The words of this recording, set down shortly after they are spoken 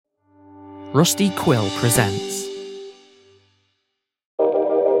Rusty Quill presents.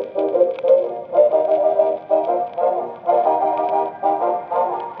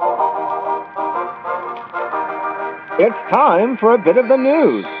 It's time for a bit of the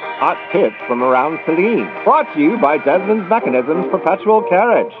news. Hot hits from around Selene. Brought to you by Desmond's Mechanisms Perpetual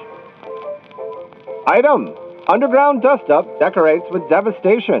Carriage. Item: Underground Dust-Up decorates with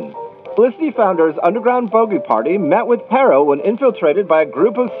Devastation. Felicity Founder's underground bogey party met with peril when infiltrated by a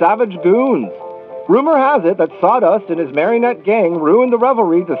group of savage goons. Rumor has it that Sawdust and his marionette gang ruined the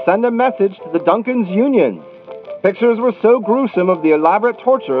revelry to send a message to the Duncan's unions. Pictures were so gruesome of the elaborate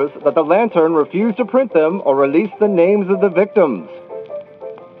tortures that the Lantern refused to print them or release the names of the victims.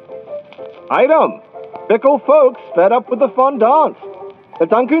 Item: Fickle folks fed up with the fondant. The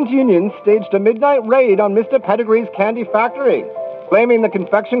Duncan's union staged a midnight raid on Mr. Pedigree's candy factory, claiming the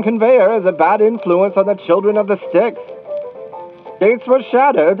confection conveyor is a bad influence on the children of the sticks. Gates were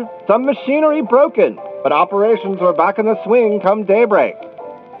shattered, some machinery broken, but operations were back in the swing come daybreak.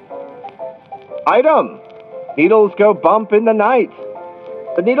 Item: Needles go bump in the night.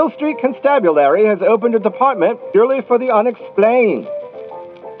 The Needle Street Constabulary has opened a department purely for the unexplained.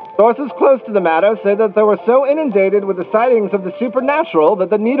 Sources close to the matter say that they were so inundated with the sightings of the supernatural that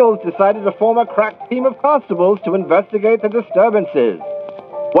the Needles decided to form a crack team of constables to investigate the disturbances.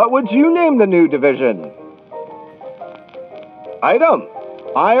 What would you name the new division? Item: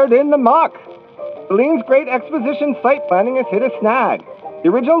 Hired in the muck. Celine's Great Exposition site planning has hit a snag. The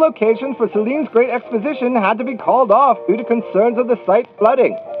original location for Celine's Great Exposition had to be called off due to concerns of the site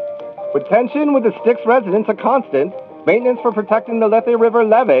flooding. With tension with the Styx residents a constant, maintenance for protecting the Lethe River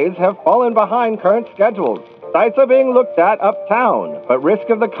levees have fallen behind current schedules. Sites are being looked at uptown, but risk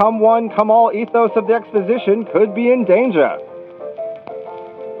of the come one, come all ethos of the exposition could be in danger.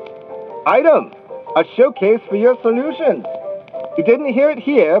 Item: A showcase for your solutions. You didn't hear it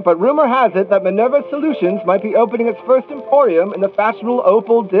here, but rumor has it that Minerva Solutions might be opening its first emporium in the fashionable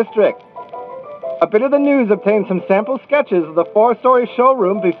Opal district. A bit of the news obtained some sample sketches of the 4-story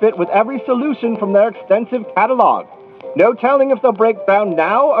showroom befit with every solution from their extensive catalog. No telling if they'll break down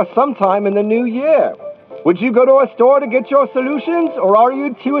now or sometime in the new year. Would you go to a store to get your solutions, or are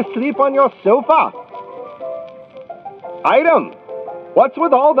you too asleep on your sofa? Item: What's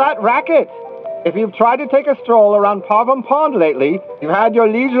with all that racket? If you've tried to take a stroll around Parvam Pond lately, you've had your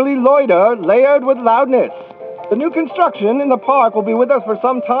leisurely loiter layered with loudness. The new construction in the park will be with us for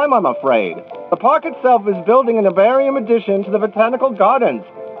some time, I'm afraid. The park itself is building an herbarium addition to the botanical gardens,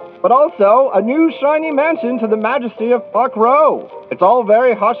 but also a new shiny mansion to the majesty of Park Row. It's all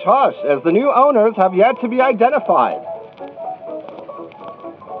very hush-hush, as the new owners have yet to be identified.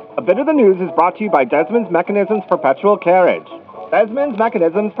 A bit of the news is brought to you by Desmond's Mechanisms Perpetual Carriage. Desmond's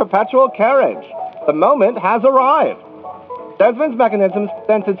Mechanisms Perpetual Carriage. The moment has arrived. Desmond's Mechanisms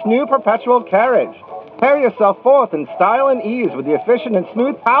presents its new Perpetual Carriage. Carry yourself forth in style and ease with the efficient and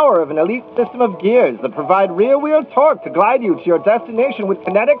smooth power of an elite system of gears that provide rear-wheel torque to glide you to your destination with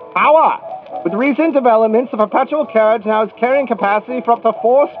kinetic power. With recent developments, the Perpetual Carriage now has carrying capacity for up to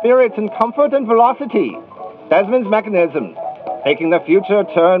 4 spirits in comfort and velocity. Desmond's Mechanisms, making the future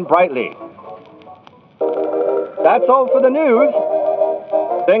turn brightly. That's all for the news.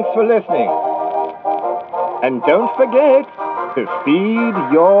 Thanks for listening. And don't forget to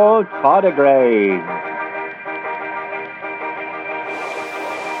feed your tardigrades.